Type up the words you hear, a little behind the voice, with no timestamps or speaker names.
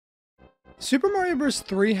Super Mario Bros.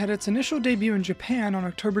 3 had its initial debut in Japan on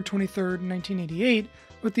October 23, 1988,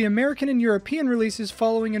 with the American and European releases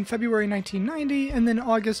following in February 1990 and then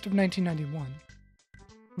August of 1991.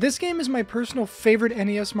 This game is my personal favorite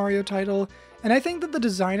NES Mario title, and I think that the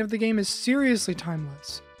design of the game is seriously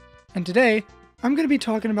timeless. And today, I'm going to be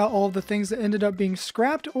talking about all of the things that ended up being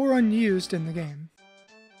scrapped or unused in the game.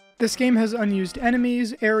 This game has unused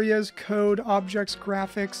enemies, areas, code, objects,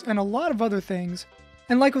 graphics, and a lot of other things,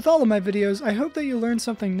 and like with all of my videos, I hope that you learned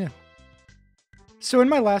something new. So in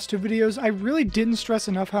my last two videos, I really didn't stress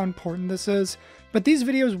enough how important this is, but these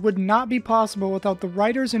videos would not be possible without the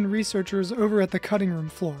writers and researchers over at the Cutting Room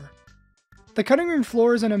Floor. The Cutting Room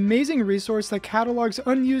Floor is an amazing resource that catalogs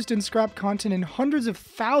unused and scrapped content in hundreds of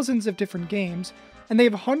thousands of different games, and they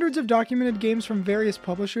have hundreds of documented games from various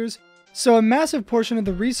publishers, so a massive portion of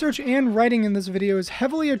the research and writing in this video is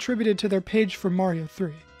heavily attributed to their page for Mario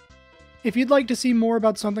 3. If you'd like to see more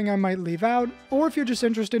about something I might leave out, or if you're just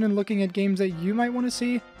interested in looking at games that you might want to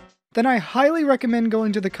see, then I highly recommend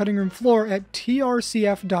going to the Cutting Room Floor at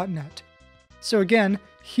trcf.net. So again,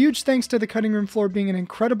 huge thanks to the Cutting Room Floor being an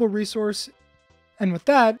incredible resource, and with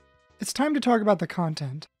that, it's time to talk about the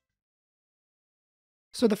content.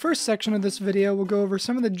 So the first section of this video will go over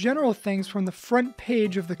some of the general things from the front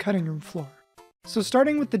page of the Cutting Room Floor. So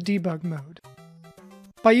starting with the debug mode.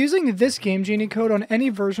 By using this Game Genie code on any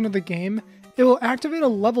version of the game, it will activate a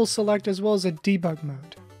level select as well as a debug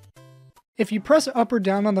mode. If you press up or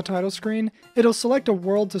down on the title screen, it'll select a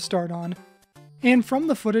world to start on, and from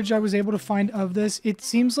the footage I was able to find of this, it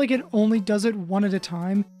seems like it only does it one at a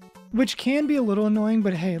time, which can be a little annoying,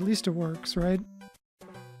 but hey, at least it works, right?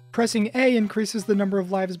 Pressing A increases the number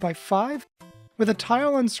of lives by 5, with a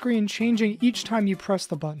tile on screen changing each time you press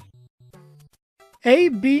the button. A,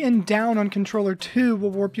 B, and down on controller 2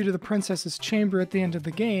 will warp you to the princess's chamber at the end of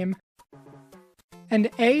the game,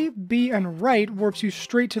 and A, B, and right warps you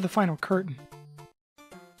straight to the final curtain.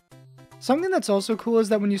 Something that's also cool is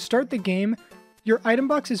that when you start the game, your item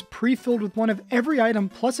box is pre-filled with one of every item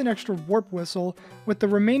plus an extra warp whistle, with the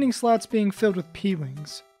remaining slots being filled with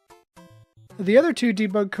P-Wings. The other two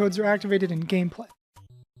debug codes are activated in gameplay.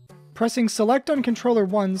 Pressing select on controller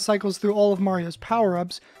 1 cycles through all of Mario's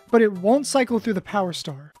power-ups, but it won't cycle through the Power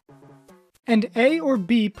Star. And A or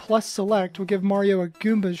B plus select will give Mario a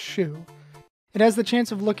Goomba's shoe. It has the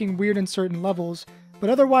chance of looking weird in certain levels, but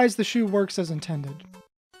otherwise the shoe works as intended.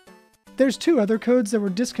 There's two other codes that were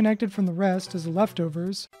disconnected from the rest as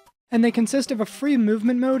leftovers, and they consist of a free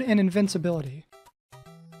movement mode and invincibility.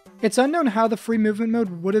 It's unknown how the free movement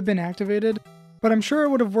mode would have been activated, but I'm sure it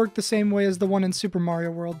would have worked the same way as the one in Super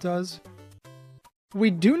Mario World does. We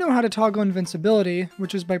do know how to toggle invincibility,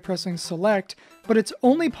 which is by pressing select, but it's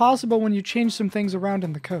only possible when you change some things around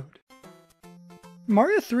in the code.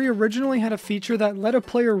 Mario 3 originally had a feature that let a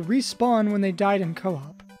player respawn when they died in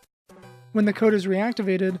co-op. When the code is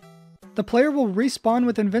reactivated, the player will respawn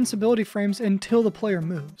with invincibility frames until the player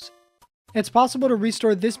moves. It's possible to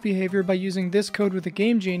restore this behavior by using this code with the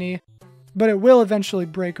Game Genie, but it will eventually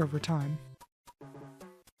break over time.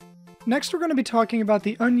 Next we're going to be talking about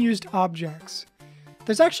the unused objects.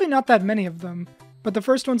 There's actually not that many of them, but the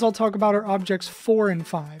first ones I'll talk about are objects 4 and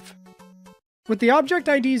 5. With the object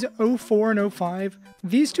IDs 04 and 05,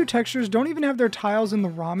 these two textures don't even have their tiles in the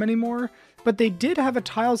ROM anymore, but they did have a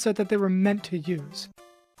tile set that they were meant to use.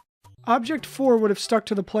 Object 4 would have stuck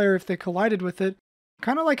to the player if they collided with it,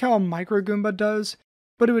 kind of like how a Micro Goomba does,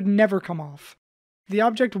 but it would never come off. The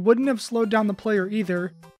object wouldn't have slowed down the player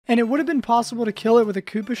either, and it would have been possible to kill it with a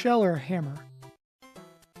Koopa shell or a hammer.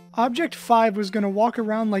 Object 5 was going to walk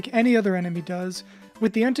around like any other enemy does,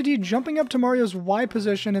 with the entity jumping up to Mario's Y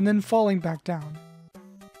position and then falling back down.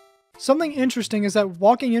 Something interesting is that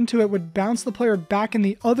walking into it would bounce the player back in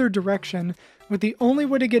the other direction, with the only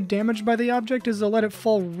way to get damaged by the object is to let it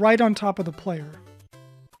fall right on top of the player.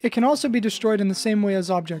 It can also be destroyed in the same way as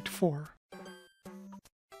Object 4.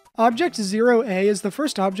 Object 0A is the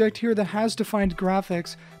first object here that has defined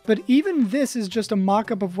graphics, but even this is just a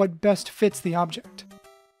mock-up of what best fits the object.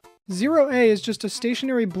 0A is just a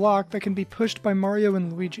stationary block that can be pushed by Mario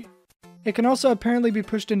and Luigi. It can also apparently be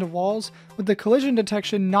pushed into walls, with the collision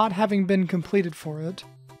detection not having been completed for it.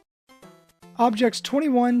 Objects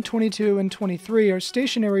 21, 22, and 23 are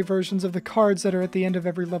stationary versions of the cards that are at the end of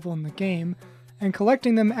every level in the game, and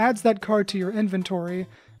collecting them adds that card to your inventory,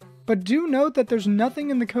 but do note that there's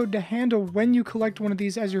nothing in the code to handle when you collect one of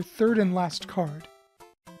these as your third and last card.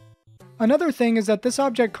 Another thing is that this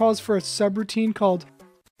object calls for a subroutine called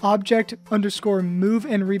object_move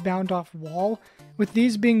and rebound off wall, with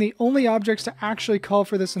these being the only objects to actually call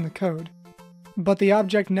for this in the code. But the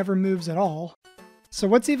object never moves at all, so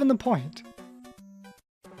what's even the point?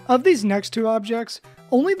 Of these next two objects,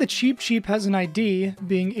 only the Cheep Cheep has an ID,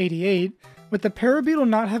 being 88, with the Parabeetle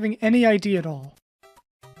not having any ID at all.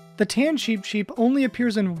 The Tan Cheep Cheep only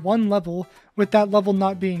appears in one level, with that level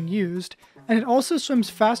not being used, and it also swims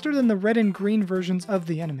faster than the red and green versions of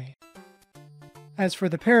the enemy. As for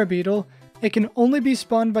the Parabeetle, it can only be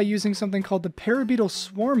spawned by using something called the Parabeetle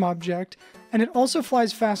Swarm object, and it also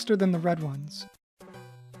flies faster than the red ones.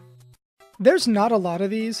 There's not a lot of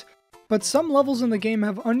these, but some levels in the game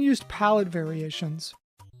have unused palette variations.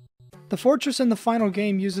 The fortress in the final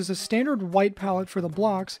game uses a standard white palette for the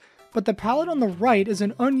blocks, but the palette on the right is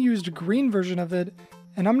an unused green version of it,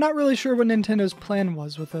 and I'm not really sure what Nintendo's plan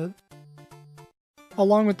was with it.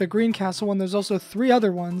 Along with the Green Castle one, there's also 3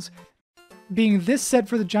 other ones, being this set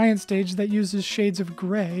for the giant stage that uses shades of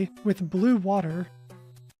gray with blue water,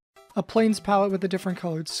 a plains palette with a different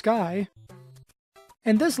colored sky,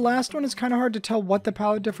 and this last one is kind of hard to tell what the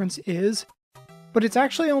palette difference is, but it's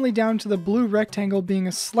actually only down to the blue rectangle being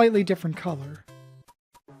a slightly different color.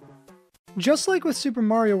 Just like with Super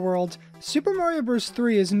Mario World, Super Mario Bros.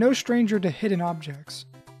 3 is no stranger to hidden objects.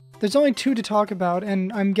 There's only 2 to talk about,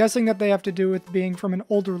 and I'm guessing that they have to do with being from an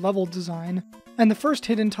older level design, and the first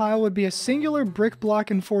hidden tile would be a singular brick block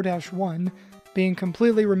in 4-1, being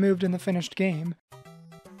completely removed in the finished game.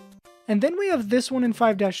 And then we have this one in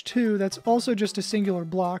 5-2 that's also just a singular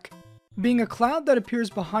block, being a cloud that appears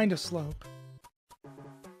behind a slope.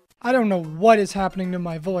 I don't know what is happening to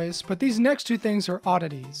my voice, but these next 2 things are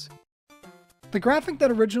oddities. The graphic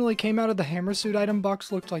that originally came out of the Hammersuit item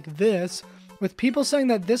box looked like this, with people saying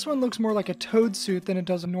that this one looks more like a Toad suit than it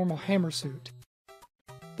does a normal Hammersuit.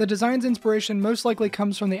 The design's inspiration most likely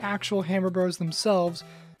comes from the actual Hammer Bros themselves,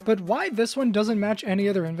 but why this one doesn't match any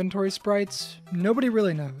other inventory sprites, nobody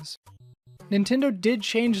really knows. Nintendo did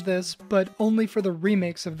change this, but only for the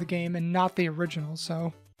remakes of the game and not the original,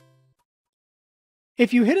 so...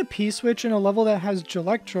 If you hit a P-switch in a level that has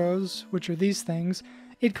Gelectros, which are these things,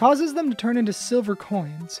 it causes them to turn into silver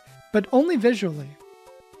coins, but only visually.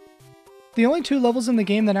 The only 2 levels in the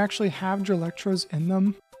game that actually have Gelectros in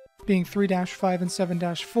them, being 3-5 and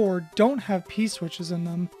 7-4, don't have P-switches in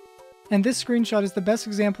them, and this screenshot is the best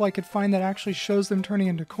example I could find that actually shows them turning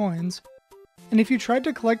into coins. And if you tried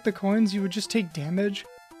to collect the coins, you would just take damage.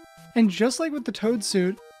 And just like with the Toad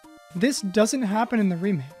suit, this doesn't happen in the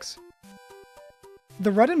remakes.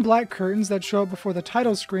 The red and black curtains that show up before the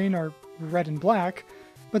title screen are red and black,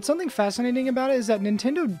 but something fascinating about it is that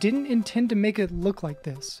Nintendo didn't intend to make it look like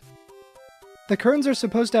this. The curtains are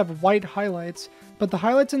supposed to have white highlights, but the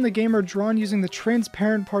highlights in the game are drawn using the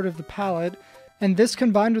transparent part of the palette, and this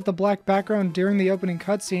combined with the black background during the opening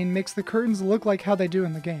cutscene makes the curtains look like how they do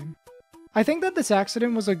in the game. I think that this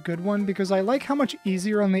accident was a good one because I like how much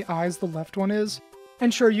easier on the eyes the left one is.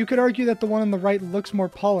 And sure, you could argue that the one on the right looks more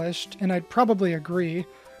polished, and I'd probably agree,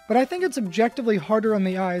 but I think it's objectively harder on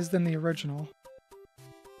the eyes than the original.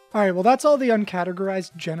 Alright, well that's all the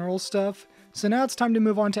uncategorized general stuff, so now it's time to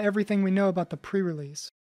move on to everything we know about the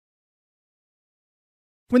pre-release.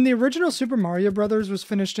 When the original Super Mario Bros. Was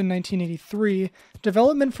finished in 1983,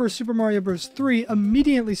 development for Super Mario Bros. 3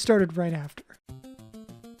 immediately started right after.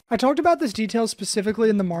 I talked about this detail specifically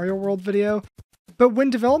in the Mario World video, but when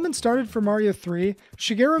development started for Mario 3,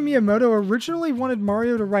 Shigeru Miyamoto originally wanted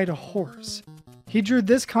Mario to ride a horse. He drew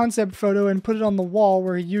this concept photo and put it on the wall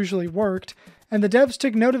where he usually worked, and the devs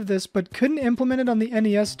took note of this but couldn't implement it on the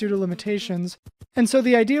NES due to limitations, and so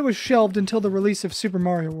the idea was shelved until the release of Super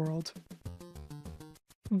Mario World.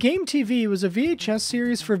 Game TV was a VHS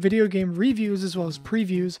series for video game reviews as well as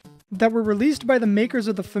previews that were released by the makers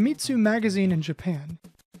of the Famitsu magazine in Japan.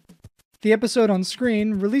 The episode on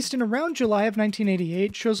screen, released in around July of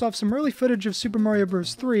 1988, shows off some early footage of Super Mario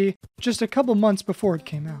Bros. 3 just a couple months before it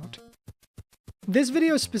came out. This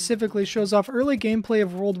video specifically shows off early gameplay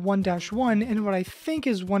of World 1-1 and what I think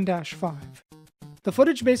is 1-5. The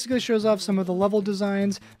footage basically shows off some of the level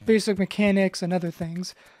designs, basic mechanics, and other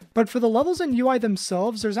things, but for the levels and UI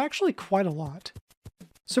themselves, there's actually quite a lot.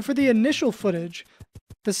 So for the initial footage,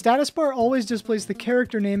 the status bar always displays the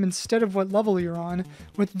character name instead of what level you're on,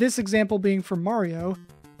 with this example being for Mario,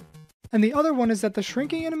 and the other one is that the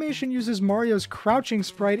shrinking animation uses Mario's crouching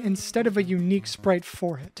sprite instead of a unique sprite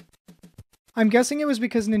for it. I'm guessing it was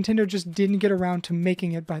because Nintendo just didn't get around to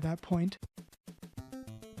making it by that point.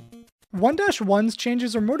 1-1's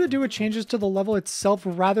changes are more to do with changes to the level itself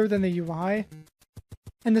rather than the UI,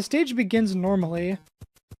 and the stage begins normally,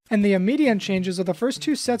 and the immediate changes are the first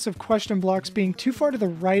 2 sets of question blocks being too far to the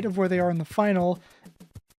right of where they are in the final,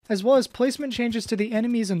 as well as placement changes to the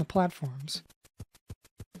enemies and the platforms.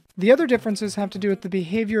 The other differences have to do with the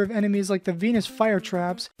behavior of enemies like the Venus fire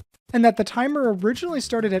traps, and that the timer originally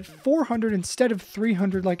started at 400 instead of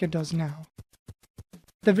 300 like it does now.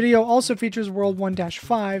 The video also features World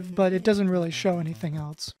 1-5, but it doesn't really show anything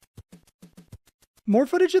else. More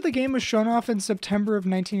footage of the game was shown off in September of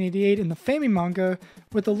 1988 in the Fami manga,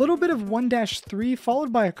 with a little bit of 1-3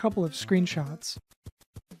 followed by a couple of screenshots.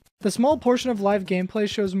 The small portion of live gameplay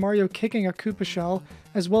shows Mario kicking a Koopa shell,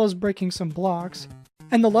 as well as breaking some blocks,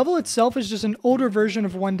 and the level itself is just an older version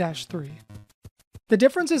of 1-3. The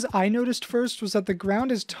differences I noticed first was that the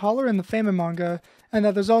ground is taller in the Fami manga, and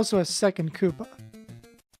that there's also a second Koopa.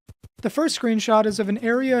 The first screenshot is of an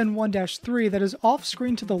area in 1-3 that is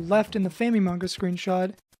off-screen to the left in the Fami manga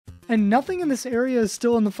screenshot, and nothing in this area is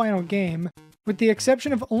still in the final game, with the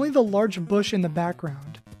exception of only the large bush in the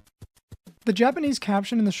background. The Japanese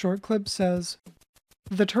caption in the short clip says,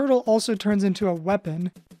 "The turtle also turns into a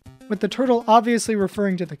weapon," with the turtle obviously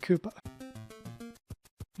referring to the Koopa.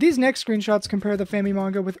 These next screenshots compare the Fami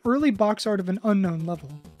manga with early box art of an unknown level.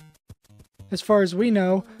 As far as we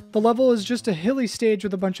know, the level is just a hilly stage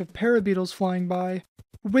with a bunch of parabeetles flying by,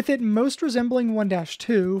 with it most resembling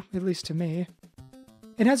 1-2, at least to me.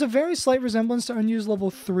 It has a very slight resemblance to Unused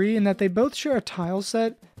Level 3 in that they both share a tile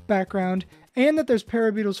set, background, and that there's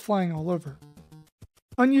parabeetles flying all over.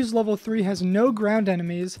 Unused Level 3 has no ground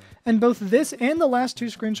enemies, and both this and the last two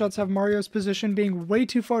screenshots have Mario's position being way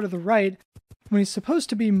too far to the right, when he's supposed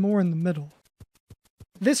to be more in the middle.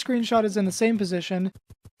 This screenshot is in the same position,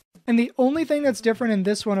 and the only thing that's different in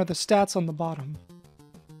this one are the stats on the bottom.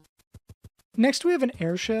 Next we have an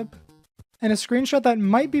airship, and a screenshot that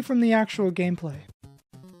might be from the actual gameplay.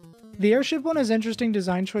 The airship one has interesting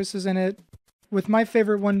design choices in it, with my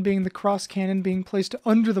favorite one being the cross cannon being placed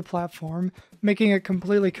under the platform, making it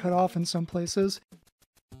completely cut off in some places.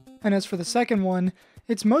 And as for the second one,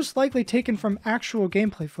 it's most likely taken from actual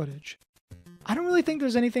gameplay footage. I don't really think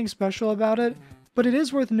there's anything special about it, but it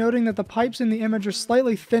is worth noting that the pipes in the image are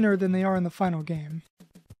slightly thinner than they are in the final game.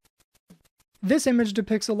 This image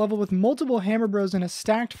depicts a level with multiple Hammer Bros in a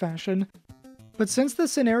stacked fashion, but since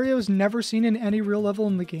this scenario is never seen in any real level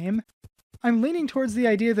in the game, I'm leaning towards the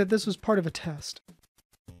idea that this was part of a test.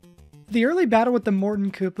 The early battle with the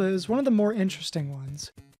Morton Koopa is one of the more interesting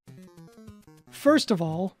ones. First of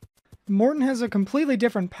all, Morton has a completely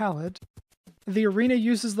different palette. The arena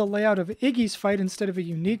uses the layout of Iggy's fight instead of a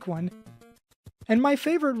unique one, and my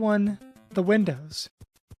favorite one, the windows.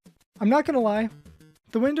 I'm not gonna lie,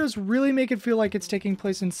 the windows really make it feel like it's taking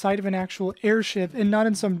place inside of an actual airship and not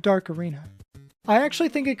in some dark arena. I actually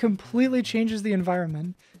think it completely changes the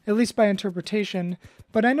environment, at least by interpretation,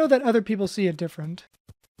 but I know that other people see it different.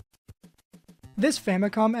 This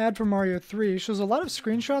Famicom ad for Mario 3 shows a lot of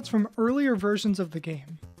screenshots from earlier versions of the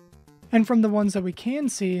game. And from the ones that we can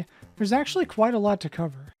see, there's actually quite a lot to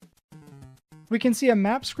cover. We can see a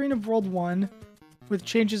map screen of World 1, with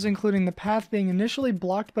changes including the path being initially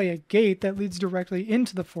blocked by a gate that leads directly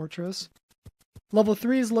into the fortress. Level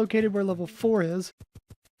 3 is located where Level 4 is,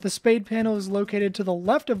 the Spade panel is located to the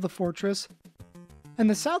left of the fortress, and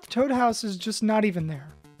the South Toad House is just not even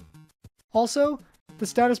there. Also, the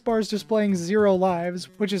status bar is displaying 0 lives,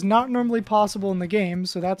 which is not normally possible in the game,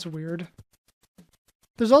 so that's weird.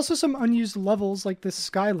 There's also some unused levels like this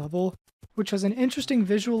sky level, which has an interesting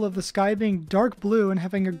visual of the sky being dark blue and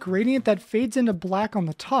having a gradient that fades into black on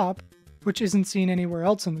the top, which isn't seen anywhere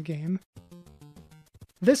else in the game.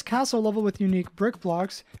 This castle level with unique brick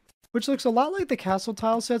blocks, which looks a lot like the castle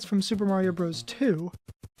tile sets from Super Mario Bros. 2.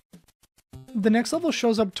 The next level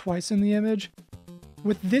shows up twice in the image,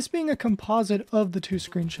 with this being a composite of the two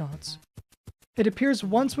screenshots. It appears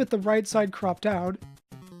once with the right side cropped out,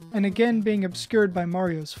 and again being obscured by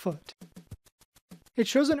Mario's foot. It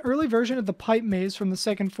shows an early version of the pipe maze from the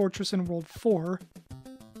second fortress in World 4,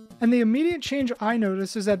 and the immediate change I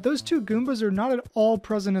notice is that those two Goombas are not at all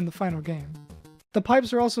present in the final game. The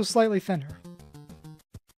pipes are also slightly thinner.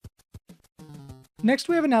 Next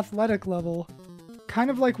we have an athletic level, kind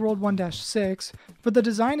of like World 1-6, but the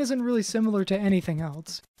design isn't really similar to anything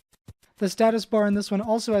else. The status bar in this one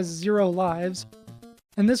also has 0 lives,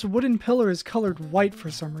 and this wooden pillar is colored white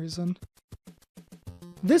for some reason.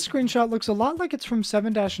 This screenshot looks a lot like it's from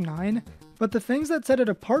 7-9, but the things that set it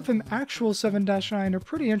apart from actual 7-9 are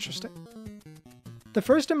pretty interesting. The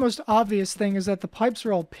first and most obvious thing is that the pipes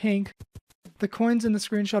are all pink, the coins in the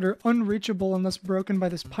screenshot are unreachable unless broken by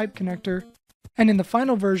this pipe connector, and in the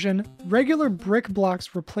final version, regular brick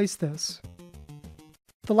blocks replace this.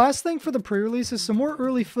 The last thing for the pre-release is some more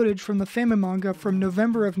early footage from the Fami manga from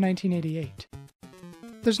November of 1988.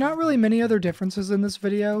 There's not really many other differences in this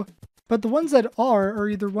video, but the ones that are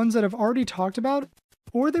either ones that I've already talked about,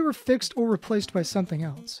 or they were fixed or replaced by something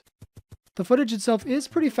else. The footage itself is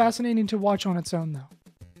pretty fascinating to watch on its own though.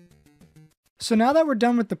 So now that we're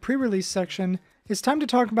done with the pre-release section, it's time to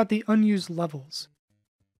talk about the unused levels.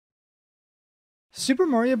 Super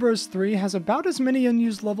Mario Bros. 3 has about as many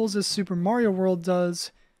unused levels as Super Mario World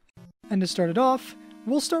does, and to start it off,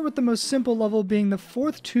 we'll start with the most simple level being the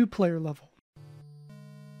fourth two-player level.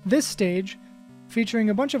 This stage,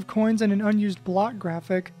 featuring a bunch of coins and an unused block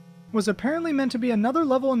graphic, was apparently meant to be another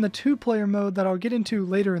level in the two-player mode that I'll get into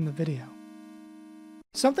later in the video.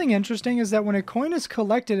 Something interesting is that when a coin is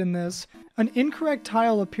collected in this, an incorrect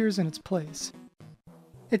tile appears in its place.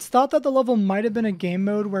 It's thought that the level might have been a game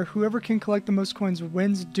mode where whoever can collect the most coins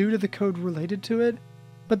wins due to the code related to it,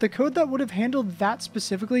 but the code that would have handled that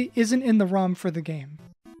specifically isn't in the ROM for the game.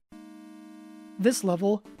 This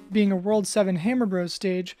level, being a World 7 Hammer Bros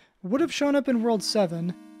stage, would have shown up in World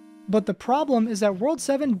 7, but the problem is that World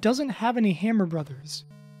 7 doesn't have any Hammer Brothers.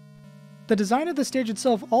 The design of the stage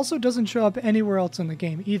itself also doesn't show up anywhere else in the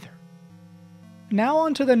game either. Now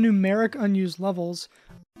onto the numeric unused levels.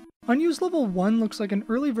 Unused Level 1 looks like an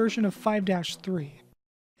early version of 5-3.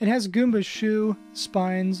 It has Goomba's shoe,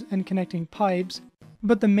 spines, and connecting pipes,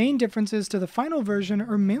 but the main differences to the final version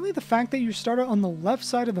are mainly the fact that you start out on the left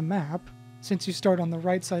side of the map, since you start on the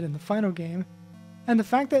right side in the final game, and the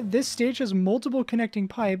fact that this stage has multiple connecting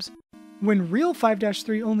pipes, when real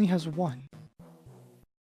 5-3 only has one.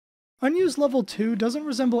 Unused Level 2 doesn't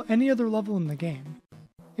resemble any other level in the game.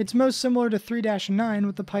 It's most similar to 3-9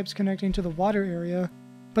 with the pipes connecting to the water area,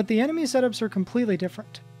 but the enemy setups are completely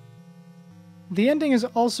different. The ending is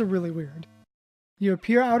also really weird. You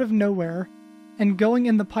appear out of nowhere, and going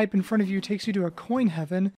in the pipe in front of you takes you to a coin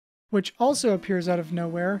heaven, which also appears out of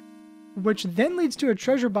nowhere, which then leads to a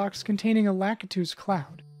treasure box containing a Lakitus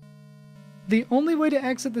cloud. The only way to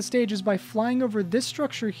exit the stage is by flying over this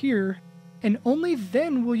structure here, and only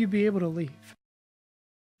then will you be able to leave.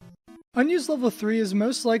 Unused Level 3 is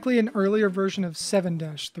most likely an earlier version of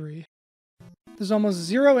 7-3. There's almost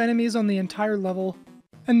zero enemies on the entire level,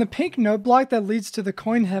 and the pink note block that leads to the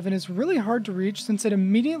coin heaven is really hard to reach since it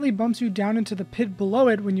immediately bumps you down into the pit below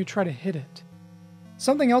it when you try to hit it.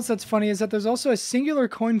 Something else that's funny is that there's also a singular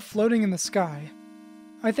coin floating in the sky.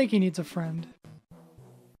 I think he needs a friend.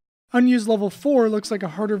 Unused Level 4 looks like a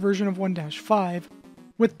harder version of 1-5,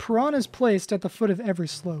 with piranhas placed at the foot of every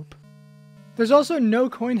slope. There's also no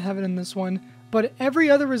coin heaven in this one, but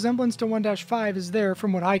every other resemblance to 1-5 is there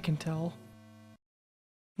from what I can tell.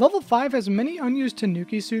 Level 5 has many unused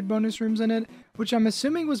Tanuki suit bonus rooms in it, which I'm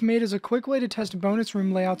assuming was made as a quick way to test bonus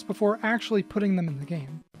room layouts before actually putting them in the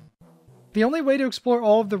game. The only way to explore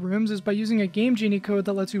all of the rooms is by using a Game Genie code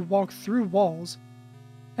that lets you walk through walls,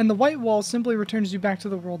 and the white wall simply returns you back to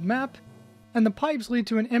the world map, and the pipes lead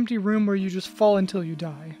to an empty room where you just fall until you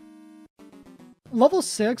die. Level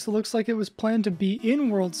 6 looks like it was planned to be in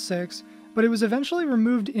World 6, but it was eventually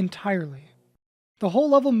removed entirely. The whole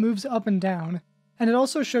level moves up and down, and it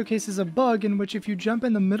also showcases a bug in which if you jump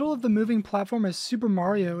in the middle of the moving platform as Super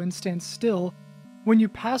Mario and stand still, when you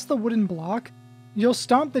pass the wooden block, you'll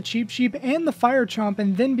stomp the Cheep Cheep and the Fire Chomp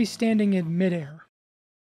and then be standing in midair.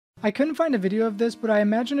 I couldn't find a video of this, but I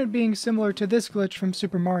imagine it being similar to this glitch from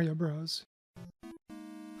Super Mario Bros.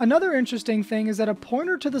 Another interesting thing is that a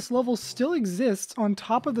pointer to this level still exists on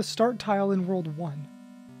top of the start tile in World 1.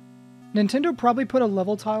 Nintendo probably put a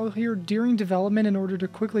level tile here during development in order to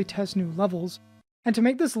quickly test new levels, and to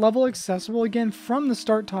make this level accessible again from the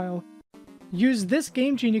start tile, use this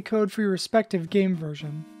Game Genie code for your respective game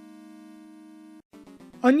version.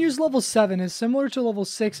 Unused Level 7 is similar to Level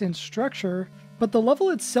 6 in structure, but the level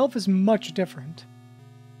itself is much different.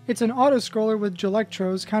 It's an auto-scroller with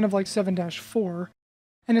Gelectros, kind of like 7-4,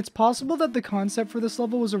 and it's possible that the concept for this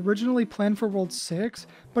level was originally planned for World 6,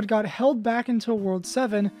 but got held back until World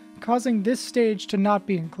 7, causing this stage to not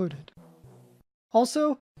be included.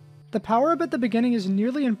 Also, the power-up at the beginning is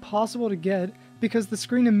nearly impossible to get because the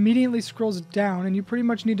screen immediately scrolls down and you pretty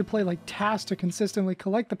much need to play like TAS to consistently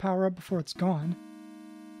collect the power-up before it's gone.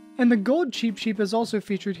 And the gold Cheep Cheep is also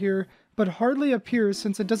featured here, but hardly appears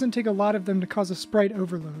since it doesn't take a lot of them to cause a sprite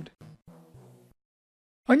overload.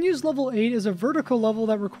 Unused Level 8 is a vertical level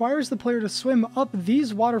that requires the player to swim up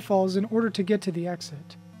these waterfalls in order to get to the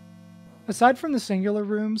exit. Aside from the singular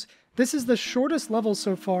rooms, this is the shortest level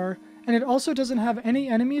so far, and it also doesn't have any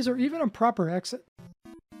enemies or even a proper exit.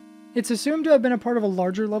 It's assumed to have been a part of a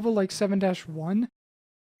larger level like 7-1,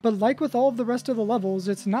 but like with all of the rest of the levels,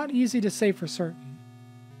 it's not easy to say for certain.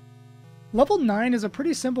 Level 9 is a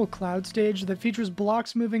pretty simple cloud stage that features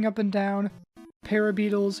blocks moving up and down,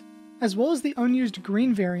 parabeetles, as well as the unused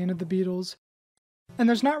green variant of the beetles, and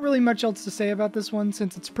there's not really much else to say about this one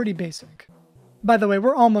since it's pretty basic. By the way,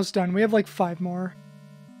 we're almost done, we have like 5 more.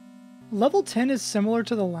 Level 10 is similar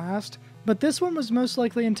to the last, but this one was most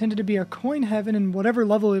likely intended to be a coin heaven in whatever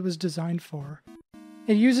level it was designed for.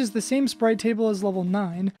 It uses the same sprite table as level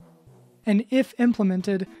 9, and if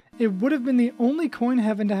implemented, it would have been the only coin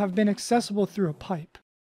heaven to have been accessible through a pipe.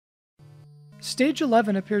 Stage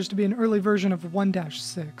 11 appears to be an early version of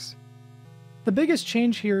 1-6. The biggest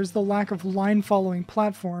change here is the lack of line-following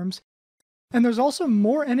platforms, and there's also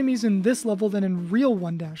more enemies in this level than in real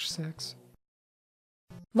 1-6.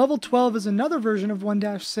 Level 12 is another version of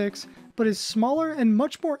 1-6, but is smaller and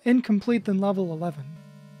much more incomplete than level 11.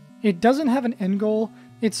 It doesn't have an end goal,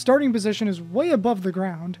 its starting position is way above the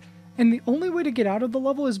ground, and the only way to get out of the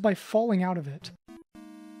level is by falling out of it.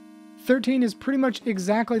 13 is pretty much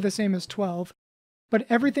exactly the same as 12, but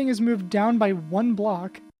everything is moved down by one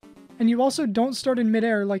block, and you also don't start in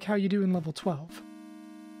midair like how you do in level 12.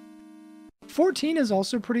 14 is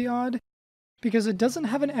also pretty odd, because it doesn't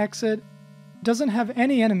have an exit, doesn't have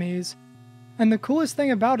any enemies, and the coolest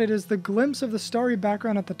thing about it is the glimpse of the starry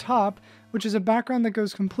background at the top, which is a background that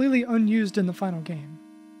goes completely unused in the final game.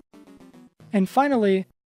 And finally,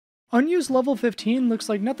 Unused Level 15 looks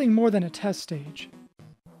like nothing more than a test stage.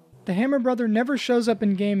 The Hammer Brother never shows up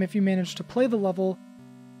in-game if you manage to play the level,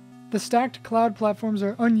 the stacked cloud platforms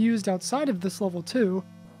are unused outside of this level too,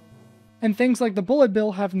 and things like the bullet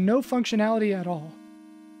bill have no functionality at all.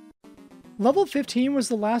 Level 15 was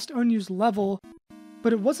the last unused level,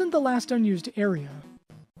 but it wasn't the last unused area.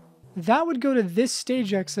 That would go to this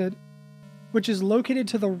stage exit, which is located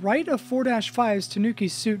to the right of 4-5's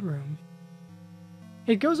Tanuki's suit room.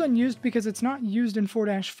 It goes unused because it's not used in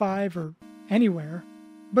 4-5 or anywhere,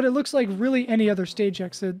 but it looks like really any other stage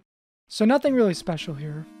exit, so nothing really special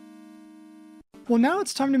here. Well, now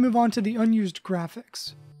it's time to move on to the unused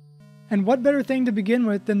graphics. And what better thing to begin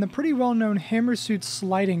with than the pretty well-known Hammer Suit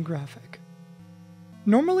sliding graphic.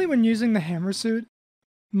 Normally when using the Hammer Suit,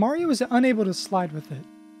 Mario is unable to slide with it.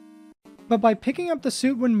 But by picking up the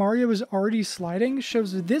suit when Mario is already sliding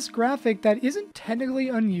shows this graphic that isn't technically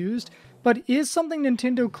unused, but is something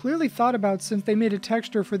Nintendo clearly thought about since they made a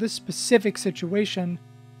texture for this specific situation,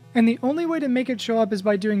 and the only way to make it show up is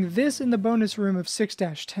by doing this in the bonus room of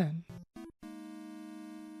 6-10.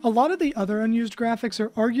 A lot of the other unused graphics are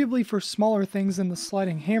arguably for smaller things than the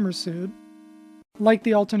sliding Hammer Suit, like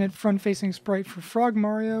the alternate front-facing sprite for Frog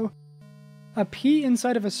Mario, a P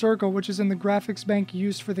inside of a circle which is in the graphics bank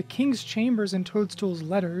used for the King's Chambers and Toadstool's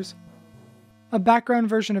letters, a background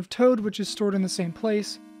version of Toad which is stored in the same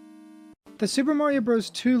place, the Super Mario Bros.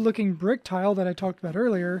 2 looking brick tile that I talked about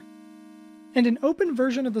earlier, and an open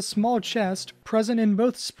version of the small chest present in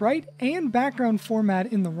both sprite and background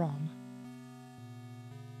format in the ROM.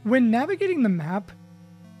 When navigating the map,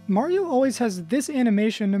 Mario always has this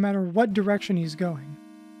animation no matter what direction he's going,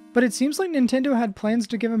 but it seems like Nintendo had plans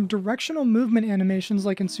to give him directional movement animations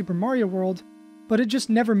like in Super Mario World, but it just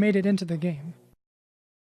never made it into the game.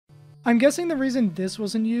 I'm guessing the reason this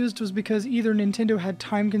wasn't used was because either Nintendo had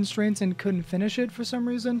time constraints and couldn't finish it for some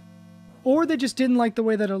reason, or they just didn't like the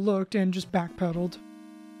way that it looked and just backpedaled.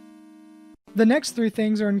 The next three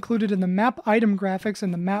things are included in the map item graphics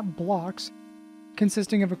and the map blocks,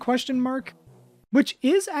 consisting of a question mark, which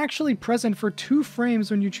is actually present for 2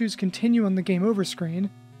 frames when you choose continue on the game over screen,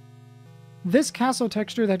 this castle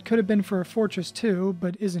texture that could have been for a Fortress 2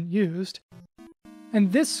 but isn't used,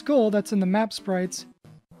 and this skull that's in the map sprites,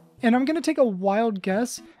 and I'm going to take a wild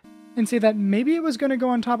guess and say that maybe it was going to go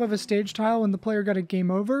on top of a stage tile when the player got a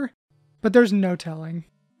game over, but there's no telling.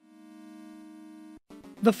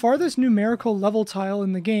 The farthest numerical level tile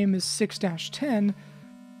in the game is 6-10,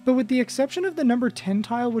 but with the exception of the number 10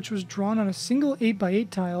 tile which was drawn on a single 8x8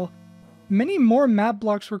 tile, many more map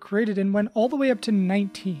blocks were created and went all the way up to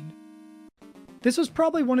 19. This was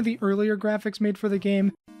probably one of the earlier graphics made for the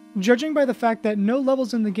game, judging by the fact that no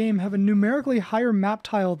levels in the game have a numerically higher map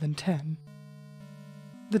tile than 10.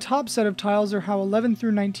 The top set of tiles are how 11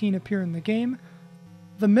 through 19 appear in the game,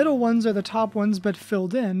 the middle ones are the top ones but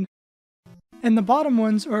filled in, and the bottom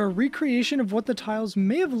ones are a recreation of what the tiles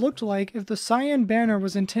may have looked like if the cyan banner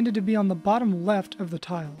was intended to be on the bottom left of the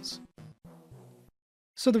tiles.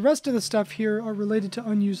 So the rest of the stuff here are related to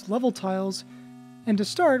unused level tiles, and to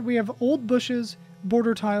start we have old bushes,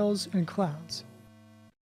 border tiles, and clouds.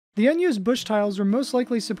 The unused bush tiles were most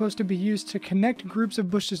likely supposed to be used to connect groups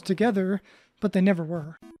of bushes together, but they never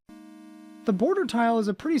were. The border tile is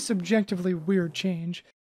a pretty subjectively weird change,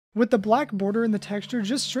 with the black border in the texture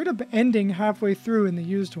just straight up ending halfway through in the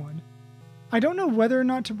used one. I don't know whether or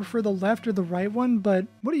not to prefer the left or the right one, but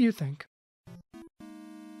what do you think?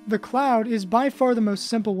 The cloud is by far the most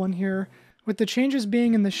simple one here, with the changes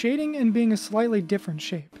being in the shading and being a slightly different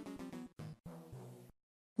shape.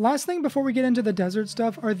 Last thing before we get into the desert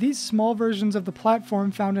stuff are these small versions of the platform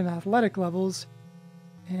found in athletic levels.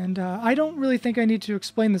 And I don't really think I need to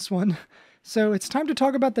explain this one, so it's time to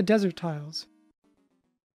talk about the desert tiles.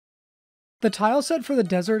 The tile set for the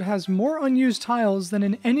desert has more unused tiles than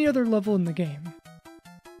in any other level in the game.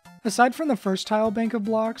 Aside from the first tile bank of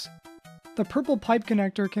blocks, the purple pipe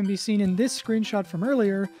connector can be seen in this screenshot from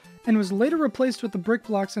earlier and was later replaced with the brick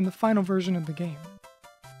blocks in the final version of the game.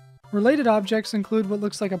 Related objects include what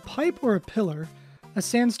looks like a pipe or a pillar, a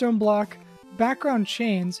sandstone block, background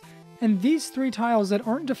chains, and these 3 tiles that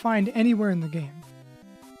aren't defined anywhere in the game.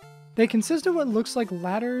 They consist of what looks like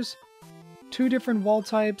ladders, 2 different wall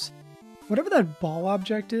types, whatever that ball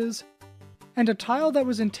object is, and a tile that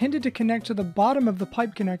was intended to connect to the bottom of the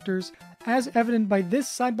pipe connectors, as evident by this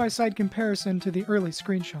side-by-side comparison to the early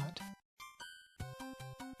screenshot.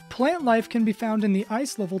 Plant life can be found in the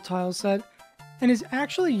ice level tile set, and is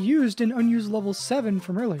actually used in Unused Level 7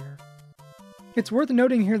 from earlier. It's worth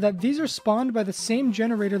noting here that these are spawned by the same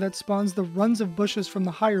generator that spawns the runs of bushes from the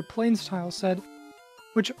higher plains tile set,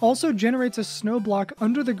 which also generates a snow block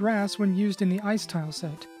under the grass when used in the ice tile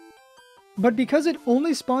set. But because it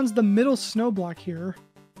only spawns the middle snow block here,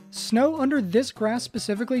 snow under this grass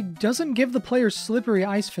specifically doesn't give the player slippery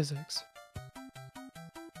ice physics.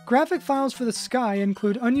 Graphic files for the sky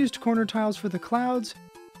include unused corner tiles for the clouds,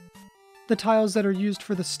 the tiles that are used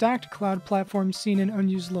for the stacked cloud platform seen in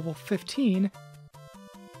Unused Level 15,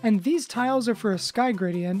 and these tiles are for a sky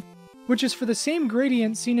gradient, which is for the same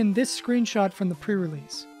gradient seen in this screenshot from the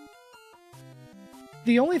pre-release.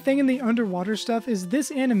 The only thing in the underwater stuff is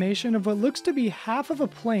this animation of what looks to be half of a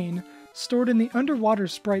plane stored in the underwater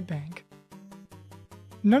sprite bank.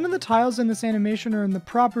 None of the tiles in this animation are in the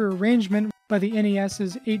proper arrangement by the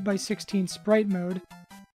NES's 8x16 sprite mode,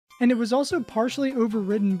 and it was also partially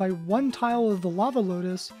overridden by one tile of the lava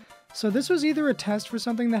lotus, so this was either a test for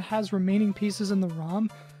something that has remaining pieces in the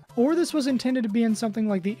ROM, or this was intended to be in something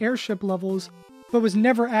like the airship levels, but was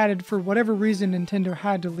never added for whatever reason Nintendo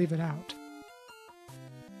had to leave it out.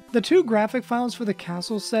 The 2 graphic files for the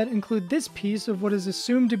castle set include this piece of what is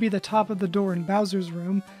assumed to be the top of the door in Bowser's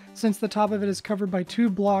room, since the top of it is covered by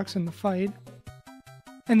 2 blocks in the fight,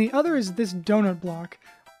 and the other is this donut block,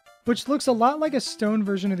 which looks a lot like a stone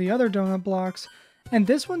version of the other donut blocks, and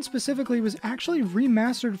this one specifically was actually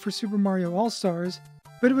remastered for Super Mario All-Stars,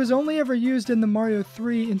 but it was only ever used in the Mario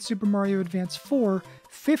 3 and Super Mario Advance 4,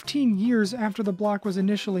 15 years after the block was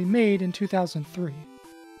initially made in 2003.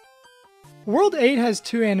 World 8 has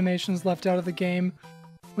 2 animations left out of the game,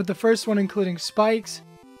 with the first one including spikes,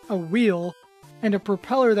 a wheel, and a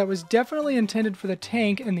propeller that was definitely intended for the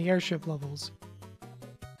tank and the airship levels.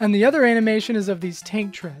 And the other animation is of these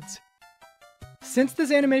tank treads. Since this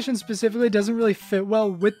animation specifically doesn't really fit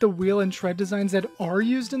well with the wheel and tread designs that are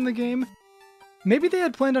used in the game, maybe they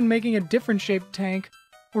had planned on making a different shaped tank,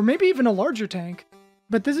 or maybe even a larger tank,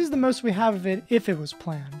 but this is the most we have of it if it was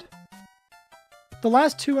planned. The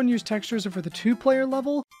last 2 unused textures are for the 2-player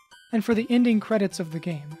level, and for the ending credits of the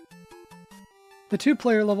game. The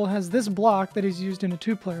 2-player level has this block that is used in a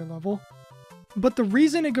 2-player level, but the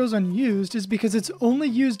reason it goes unused is because it's only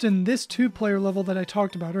used in this 2-player level that I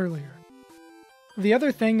talked about earlier. The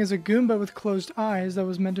other thing is a Goomba with closed eyes that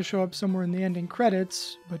was meant to show up somewhere in the ending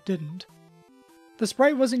credits, but didn't. The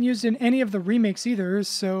sprite wasn't used in any of the remakes either,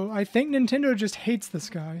 so I think Nintendo just hates this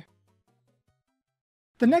guy.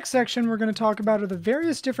 The next section we're going to talk about are the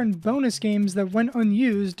various different bonus games that went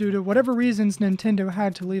unused due to whatever reasons Nintendo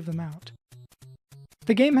had to leave them out.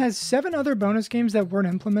 The game has 7 other bonus games that weren't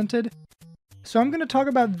implemented, so I'm going to talk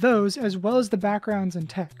about those as well as the backgrounds and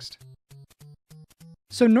text.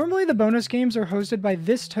 So normally the bonus games are hosted by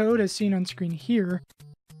this Toad as seen on screen here,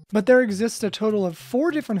 but there exists a total of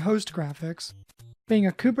 4 different host graphics, being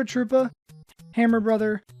a Koopa Troopa, Hammer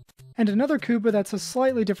Brother, and another Koopa that's a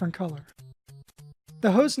slightly different color.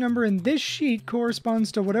 The host number in this sheet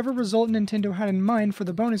corresponds to whatever result Nintendo had in mind for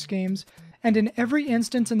the bonus games, and in every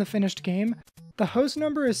instance in the finished game, the host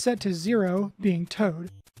number is set to 0, being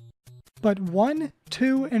Toad. But 1,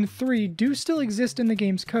 2, and 3 do still exist in the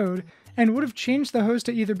game's code, and would have changed the host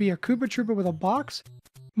to either be a Koopa Troopa with a box,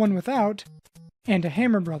 one without, and a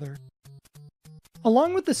Hammer Brother.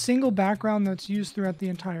 Along with the single background that's used throughout the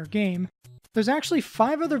entire game, there's actually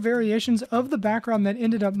 5 other variations of the background that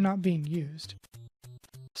ended up not being used.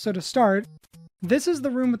 So to start, this is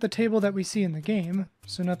the room with the table that we see in the game,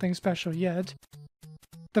 so nothing special yet.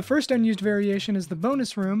 The first unused variation is the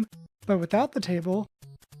bonus room, but without the table.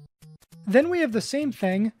 Then we have the same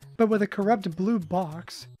thing, but with a corrupt blue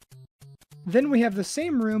box. Then we have the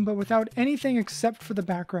same room, but without anything except for the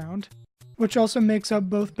background, which also makes up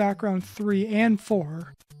both background 3 and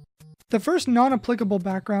 4. The first non-applicable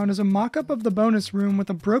background is a mock-up of the bonus room with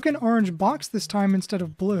a broken orange box this time instead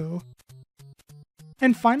of blue.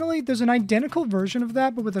 And finally, there's an identical version of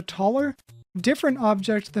that but with a taller, different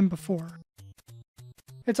object than before.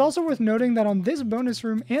 It's also worth noting that on this bonus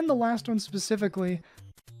room and the last one specifically,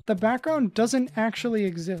 the background doesn't actually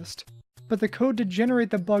exist, but the code to generate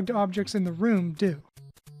the bugged objects in the room do.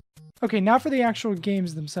 Okay, now for the actual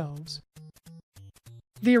games themselves.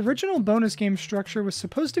 The original bonus game structure was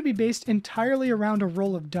supposed to be based entirely around a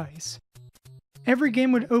roll of dice. Every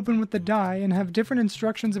game would open with the die and have different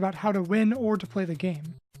instructions about how to win or to play the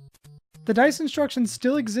game. The dice instructions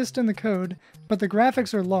still exist in the code, but the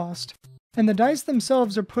graphics are lost, and the dice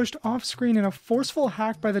themselves are pushed off-screen in a forceful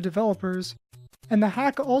hack by the developers, and the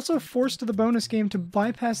hack also forced the bonus game to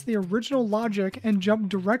bypass the original logic and jump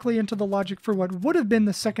directly into the logic for what would have been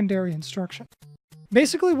the secondary instruction.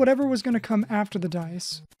 Basically whatever was going to come after the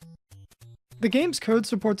dice. The game's code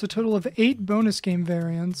supports a total of 8 bonus game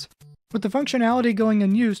variants, with the functionality going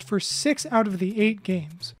unused for 6 out of the 8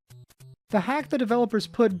 games. The hack the developers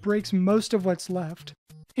put breaks most of what's left,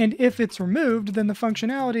 and if it's removed, then the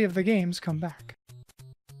functionality of the games come back.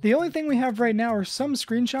 The only thing we have right now are some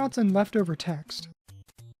screenshots and leftover text.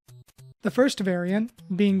 The first variant,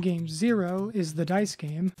 being Game 0, is the dice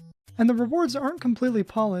game, and the rewards aren't completely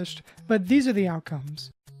polished, but these are the outcomes.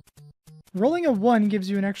 Rolling a 1 gives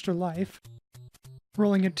you an extra life.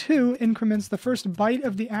 Rolling a 2 increments the first byte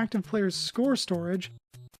of the active player's score storage,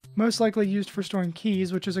 most likely used for storing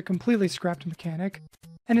keys, which is a completely scrapped mechanic,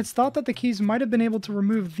 and it's thought that the keys might have been able to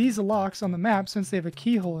remove these locks on the map since they have a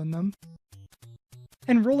keyhole in them.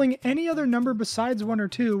 And rolling any other number besides 1 or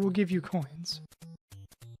 2 will give you coins.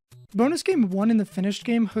 Bonus Game 1 in the finished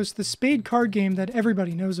game hosts the spade card game that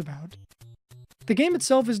everybody knows about. The game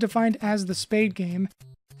itself is defined as the spade game,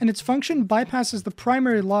 and its function bypasses the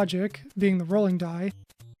primary logic, being the rolling die,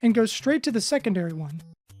 and goes straight to the secondary one,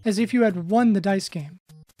 as if you had won the dice game.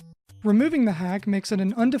 Removing the hack makes it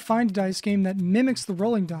an undefined dice game that mimics the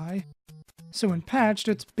rolling die, so when patched,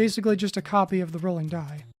 it's basically just a copy of the rolling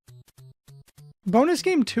die. Bonus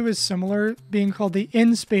Game 2 is similar, being called the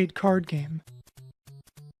in-spade card game.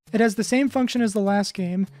 It has the same function as the last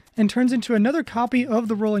game, and turns into another copy of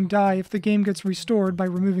the rolling die if the game gets restored by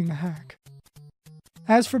removing the hack.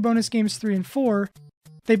 As for Bonus Games 3 and 4,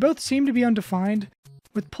 they both seem to be undefined,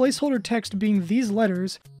 with placeholder text being these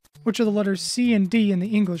letters, which are the letters C and D in the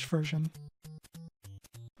English version.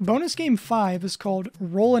 Bonus Game 5 is called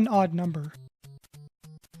Roll an Odd Number.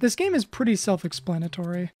 This game is pretty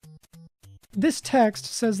self-explanatory. This text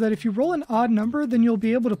says that if you roll an odd number, then you'll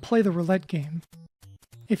be able to play the roulette game.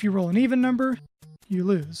 If you roll an even number, you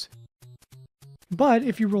lose. But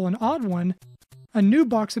if you roll an odd one, a new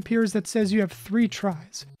box appears that says you have 3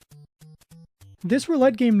 tries. This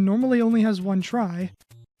roulette game normally only has 1 try,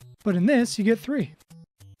 but in this you get 3.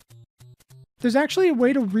 There's actually a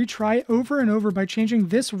way to retry over and over by changing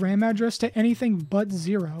this RAM address to anything but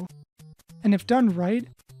 0, and if done right,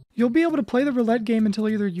 you'll be able to play the roulette game until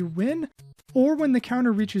either you win or when the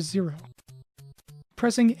counter reaches 0.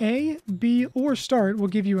 Pressing A, B, or Start will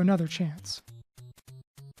give you another chance.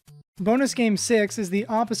 Bonus Game 6 is the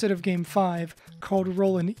opposite of Game 5, called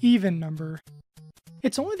Roll an Even Number.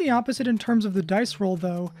 It's only the opposite in terms of the dice roll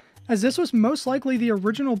though, as this was most likely the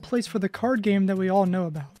original place for the card game that we all know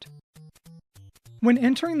about. When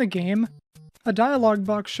entering the game, a dialog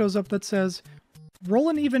box shows up that says, "Roll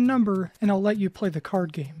an even number and I'll let you play the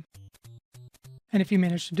card game." And if you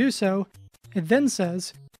manage to do so, it then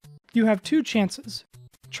says, "You have 2 chances.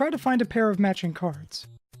 Try to find a pair of matching cards."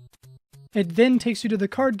 It then takes you to the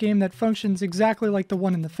card game that functions exactly like the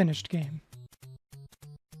one in the finished game.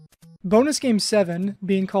 Bonus Game 7,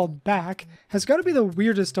 being called Back, has got to be the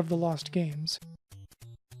weirdest of the lost games.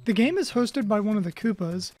 The game is hosted by one of the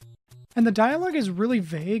Koopas, and the dialogue is really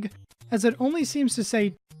vague, as it only seems to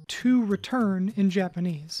say "to return" in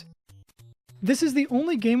Japanese. This is the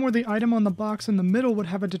only game where the item on the box in the middle would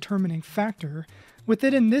have a determining factor, with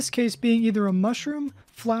it in this case being either a mushroom,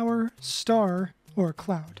 flower, star, or a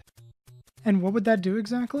cloud. And what would that do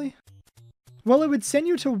exactly? Well, it would send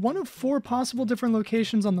you to one of 4 possible different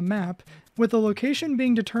locations on the map, with the location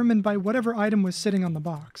being determined by whatever item was sitting on the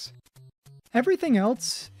box. Everything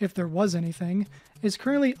else, if there was anything, is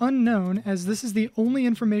currently unknown, as this is the only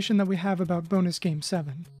information that we have about Bonus Game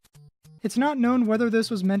 7. It's not known whether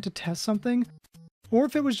this was meant to test something, or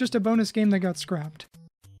if it was just a bonus game that got scrapped.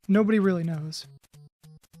 Nobody really knows.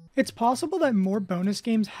 It's possible that more bonus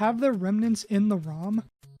games have their remnants in the ROM,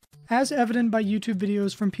 as evident by YouTube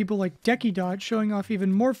videos from people like DekiDot showing off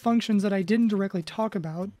even more functions that I didn't directly talk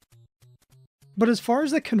about. But as far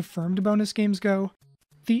as the confirmed bonus games go,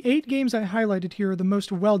 the 8 games I highlighted here are the most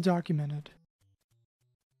well documented.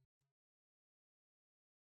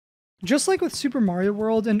 Just like with Super Mario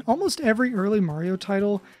World and almost every early Mario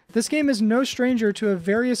title, this game is no stranger to a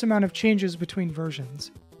various amount of changes between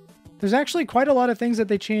versions. There's actually quite a lot of things that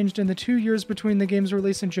they changed in the 2 years between the game's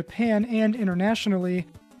release in Japan and internationally,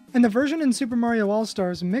 and the version in Super Mario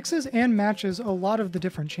All-Stars mixes and matches a lot of the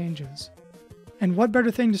different changes. And what better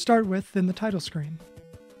thing to start with than the title screen?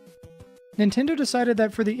 Nintendo decided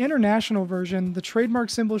that for the international version, the trademark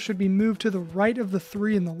symbol should be moved to the right of the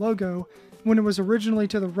 3 in the logo, when it was originally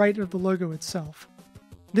to the right of the logo itself.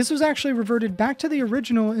 This was actually reverted back to the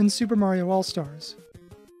original in Super Mario All-Stars.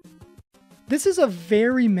 This is a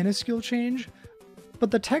very minuscule change, but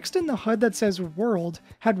the text in the HUD that says World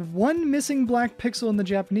had one missing black pixel in the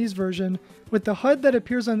Japanese version, with the HUD that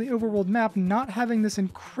appears on the overworld map not having this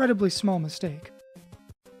incredibly small mistake.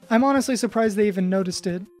 I'm honestly surprised they even noticed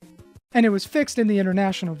it, and it was fixed in the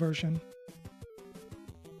international version.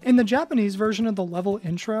 In the Japanese version of the level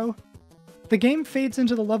intro, the game fades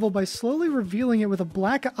into the level by slowly revealing it with a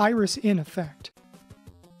black iris-in effect.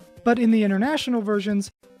 But in the international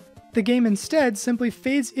versions, the game instead simply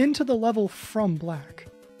fades into the level from black.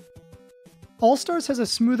 All-Stars has a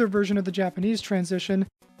smoother version of the Japanese transition,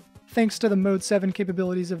 thanks to the Mode 7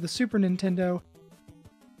 capabilities of the Super Nintendo,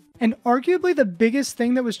 and arguably the biggest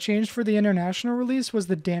thing that was changed for the international release was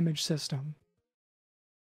the damage system.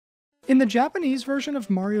 In the Japanese version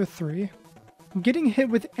of Mario 3, getting hit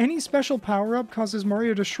with any special power-up causes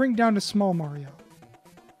Mario to shrink down to small Mario.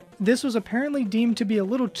 This was apparently deemed to be a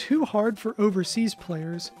little too hard for overseas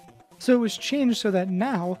players, so it was changed so that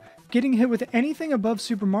now, getting hit with anything above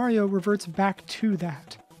Super Mario reverts back to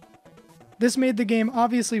that. This made the game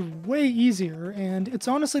obviously way easier, and it's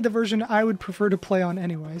honestly the version I would prefer to play on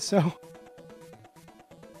anyway, so...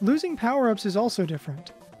 Losing power-ups is also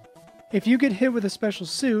different. If you get hit with a special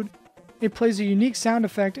suit, it plays a unique sound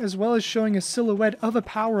effect as well as showing a silhouette of a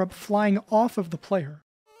power-up flying off of the player.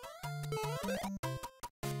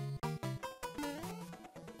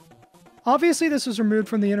 Obviously this was removed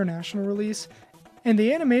from the international release, and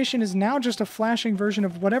the animation is now just a flashing version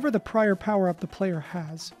of whatever the prior power-up the player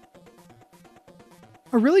has.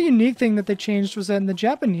 A really unique thing that they changed was that in the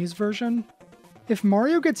Japanese version, if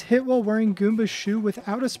Mario gets hit while wearing Goomba's shoe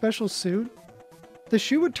without a special suit, the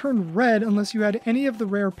shoe would turn red unless you had any of the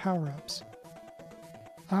rare power-ups.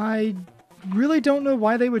 I really don't know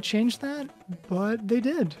why they would change that, but they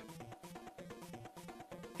did.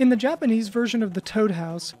 In the Japanese version of the Toad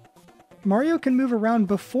House, Mario can move around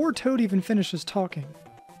before Toad even finishes talking.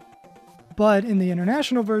 But in the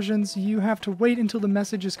international versions, you have to wait until the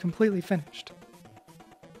message is completely finished.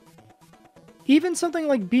 Even something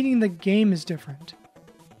like beating the game is different.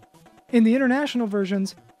 In the international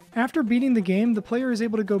versions, after beating the game, the player is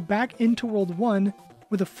able to go back into World 1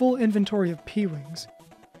 with a full inventory of P-Wings.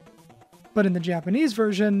 But in the Japanese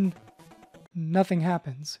version, nothing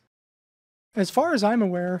happens. As far as I'm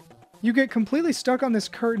aware, you get completely stuck on this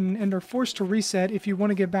curtain and are forced to reset if you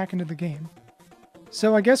want to get back into the game.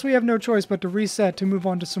 So I guess we have no choice but to reset to move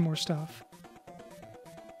on to some more stuff.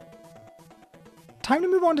 Time to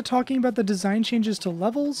move on to talking about the design changes to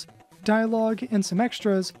levels, dialogue, and some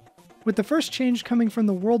extras, with the first change coming from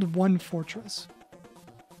the World 1 fortress.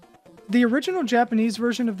 The original Japanese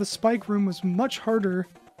version of the spike room was much harder,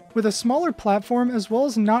 with a smaller platform as well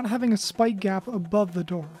as not having a spike gap above the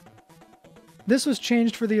door. This was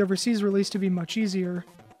changed for the overseas release to be much easier,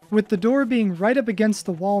 with the door being right up against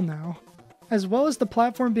the wall now, as well as the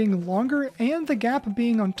platform being longer and the gap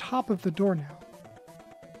being on top of the door now.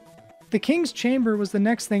 The King's Chamber was the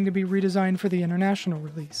next thing to be redesigned for the international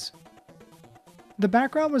release. The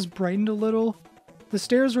background was brightened a little, the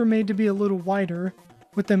stairs were made to be a little wider,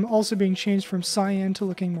 with them also being changed from cyan to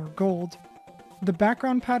looking more gold. The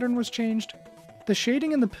background pattern was changed, the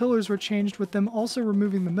shading and the pillars were changed with them also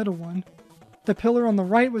removing the middle one, the pillar on the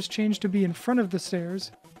right was changed to be in front of the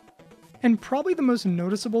stairs, and probably the most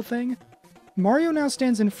noticeable thing, Mario now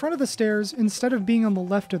stands in front of the stairs instead of being on the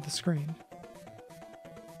left of the screen.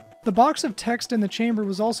 The box of text in the chamber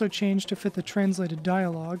was also changed to fit the translated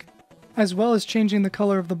dialogue, as well as changing the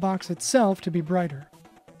color of the box itself to be brighter.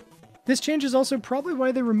 This change is also probably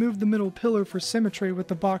why they removed the middle pillar for symmetry with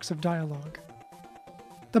the box of dialogue.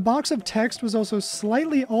 The box of text was also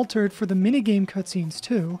slightly altered for the minigame cutscenes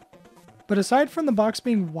too, but aside from the box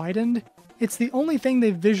being widened, it's the only thing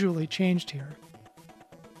they've visually changed here.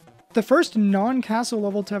 The first non-castle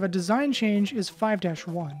level to have a design change is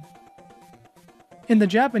 5-1. In the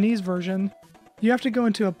Japanese version, you have to go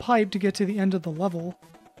into a pipe to get to the end of the level,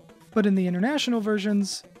 but in the international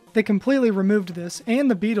versions, they completely removed this, and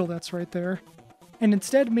the beetle that's right there, and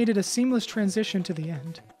instead made it a seamless transition to the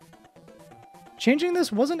end. Changing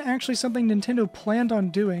this wasn't actually something Nintendo planned on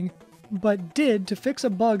doing, but did to fix a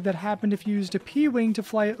bug that happened if you used a P-Wing to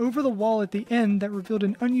fly over the wall at the end that revealed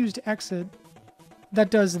an unused exit that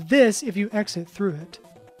does this if you exit through it.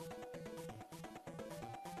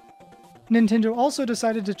 Nintendo also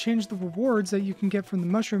decided to change the rewards that you can get from the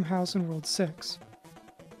Mushroom House in World 6.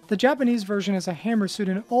 The Japanese version has a hammer suit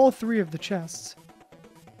in all 3 of the chests,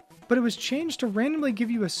 but it was changed to randomly give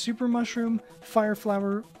you a Super Mushroom, Fire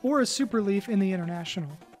Flower, or a Super Leaf in the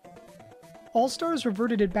International. All-Stars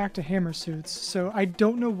reverted it back to hammer suits, so I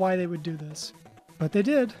don't know why they would do this, but they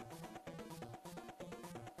did.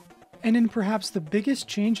 And in perhaps the biggest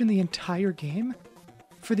change in the entire game,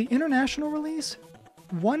 for the International release,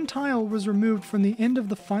 1 tile was removed from the end of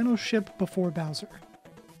the final ship before Bowser.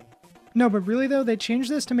 No, but really though, they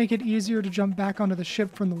changed this to make it easier to jump back onto the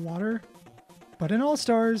ship from the water, but in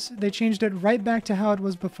All-Stars, they changed it right back to how it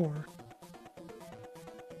was before.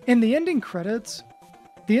 In the ending credits,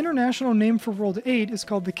 the international name for World 8 is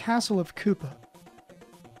called the Castle of Koopa.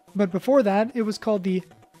 But before that, it was called the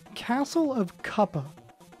Castle of Koopa.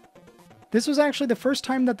 This was actually the first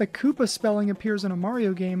time that the Koopa spelling appears in a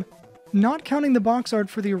Mario game, not counting the box art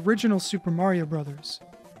for the original Super Mario Bros.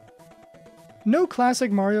 No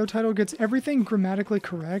classic Mario title gets everything grammatically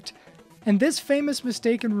correct, and this famous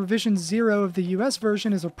mistake in revision 0 of the US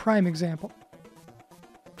version is a prime example.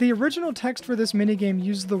 The original text for this minigame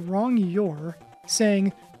used the wrong "you're,"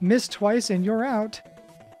 saying, "miss twice and you're out,"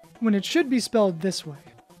 when it should be spelled this way.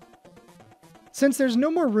 Since there's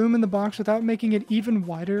no more room in the box without making it even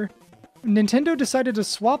wider, Nintendo decided to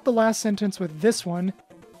swap the last sentence with this one,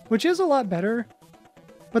 which is a lot better,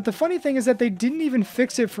 but the funny thing is that they didn't even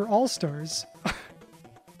fix it for All-Stars.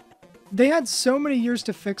 They had so many years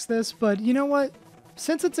to fix this, but you know what?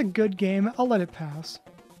 Since it's a good game, I'll let it pass.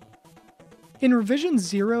 In revision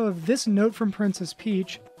 0 of this note from Princess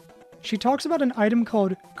Peach, she talks about an item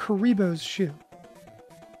called Karibo's shoe.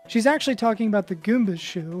 She's actually talking about the Goomba's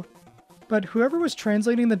shoe, but whoever was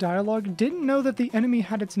translating the dialogue didn't know that the enemy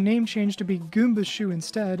had its name changed to be Goomba's shoe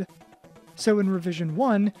instead, so in revision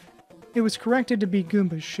 1, it was corrected to be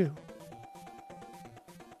Goomba's shoe.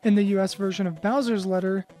 In the US version of Bowser's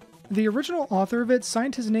letter, the original author of it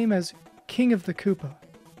signed his name as King of the Koopa.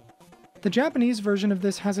 The Japanese version of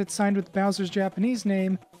this has it signed with Bowser's Japanese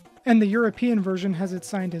name, and the European version has it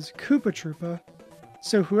signed as Koopa Troopa,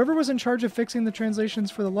 so whoever was in charge of fixing the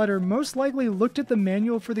translations for the letter most likely looked at the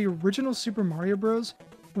manual for the original Super Mario Bros.,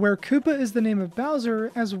 where Koopa is the name of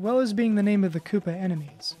Bowser as well as being the name of the Koopa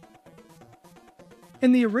enemies.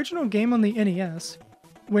 In the original game on the NES,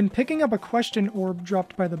 when picking up a question orb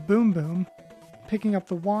dropped by the Boom Boom, picking up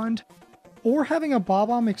the wand, or having a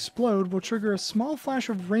Bob-omb explode will trigger a small flash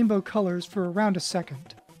of rainbow colors for around a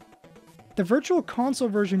second. The Virtual Console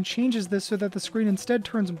version changes this so that the screen instead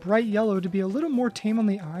turns bright yellow to be a little more tame on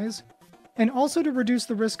the eyes, and also to reduce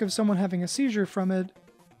the risk of someone having a seizure from it.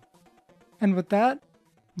 And with that,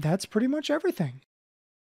 that's pretty much everything.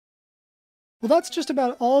 Well, that's just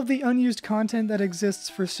about all of the unused content that exists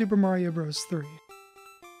for Super Mario Bros. 3.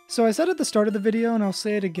 So I said at the start of the video, and I'll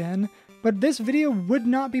say it again, but this video would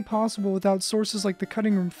not be possible without sources like the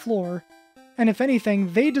cutting room floor, and if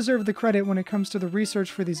anything, they deserve the credit when it comes to the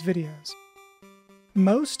research for these videos.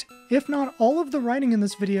 Most, if not all of the writing in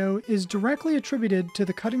this video is directly attributed to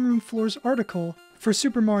the cutting room floor's article for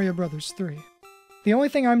Super Mario Bros. 3. The only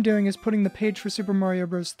thing I'm doing is putting the page for Super Mario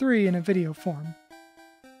Bros. 3 in a video form.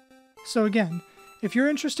 So again, if you're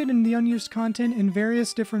interested in the unused content in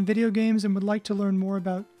various different video games and would like to learn more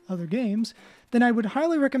about other games, then I would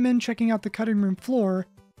highly recommend checking out the cutting room floor,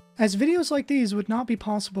 as videos like these would not be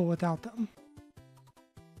possible without them.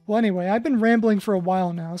 Well anyway, I've been rambling for a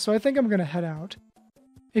while now, so I think I'm gonna head out.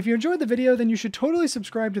 If you enjoyed the video, then you should totally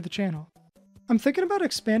subscribe to the channel. I'm thinking about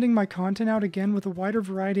expanding my content out again with a wider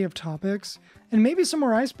variety of topics, and maybe some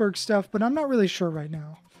more iceberg stuff, but I'm not really sure right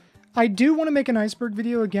now. I do want to make an iceberg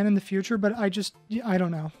video again in the future, but I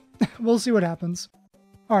don't know. We'll see what happens.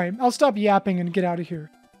 Alright, I'll stop yapping and get out of here.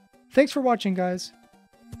 Thanks for watching, guys.